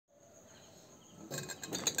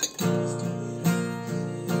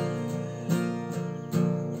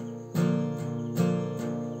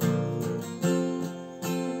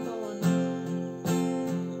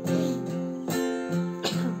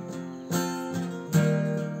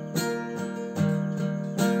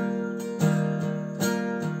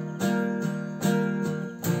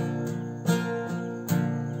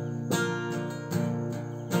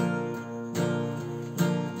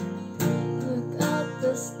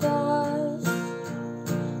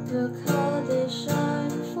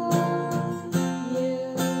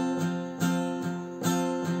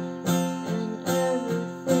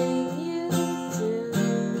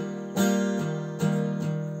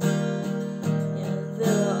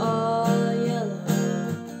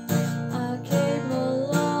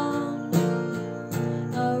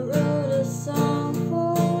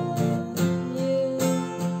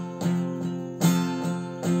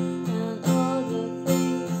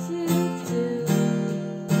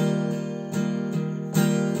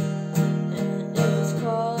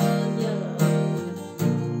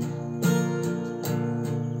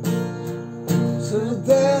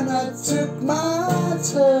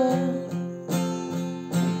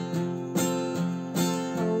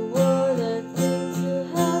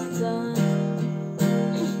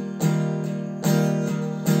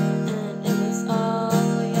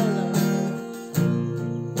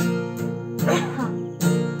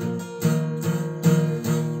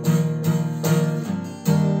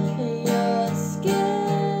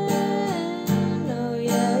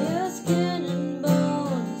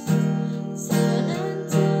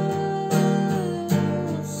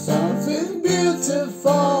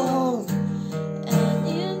falls. And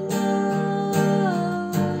you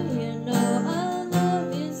know I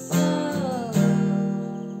love you so.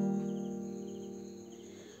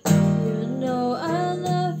 You know I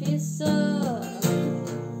love you so.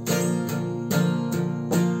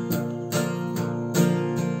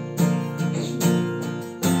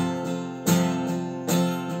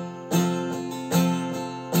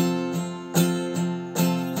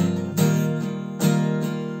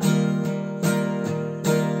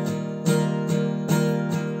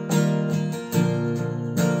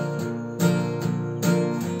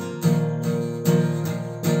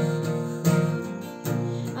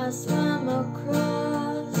 I swam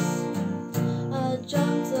across, I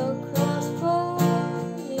jumped across for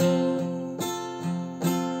you.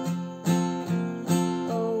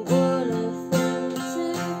 Oh, what a thing to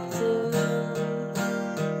do,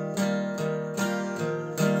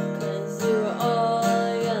 'cause you were all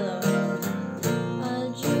yellow.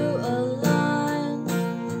 I drew a line,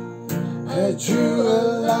 I drew a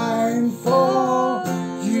line for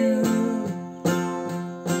you.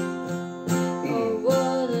 Oh,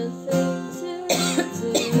 what a thing to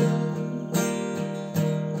do.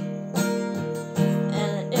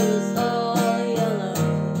 And it was all yellow.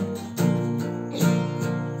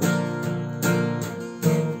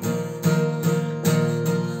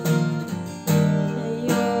 And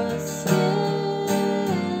your skin,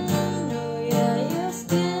 oh yeah, your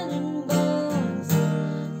skin and bones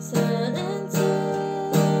turn into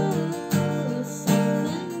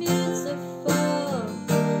something beautiful.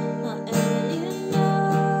 And you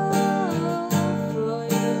know, for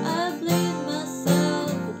you I bleed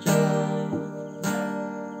myself dry.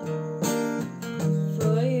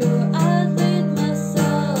 For you I bleed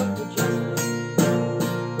myself dry.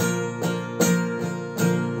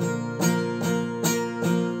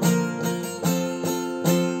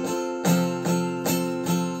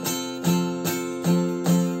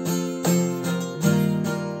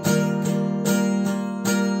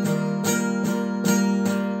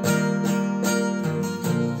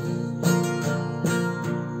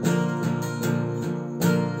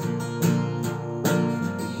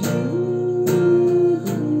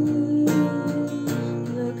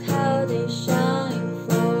 Look how they shine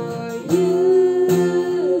for you.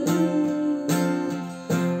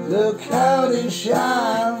 Look how they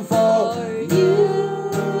shine for you.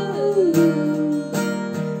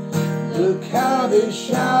 Look how they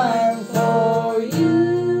shine for you.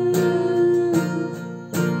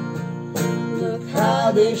 Look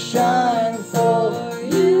How they shine for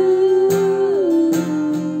you.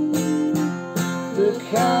 Look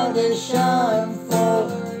how they shine for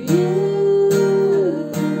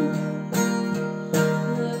you.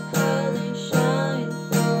 Look how they shine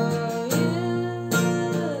for you.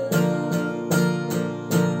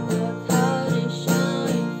 Look how they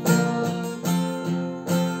shine for.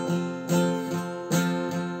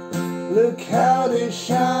 Look how they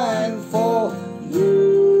shine for you.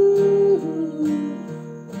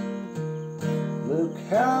 Look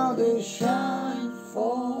how they shine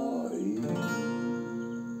for you.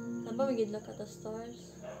 Naba we look at the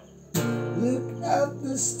stars. Look at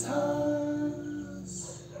the stars.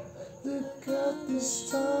 Look at the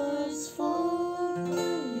stars for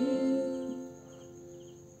you.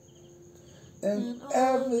 And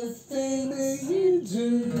everything that you do.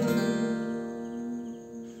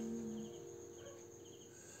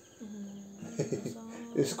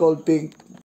 It's called Pink.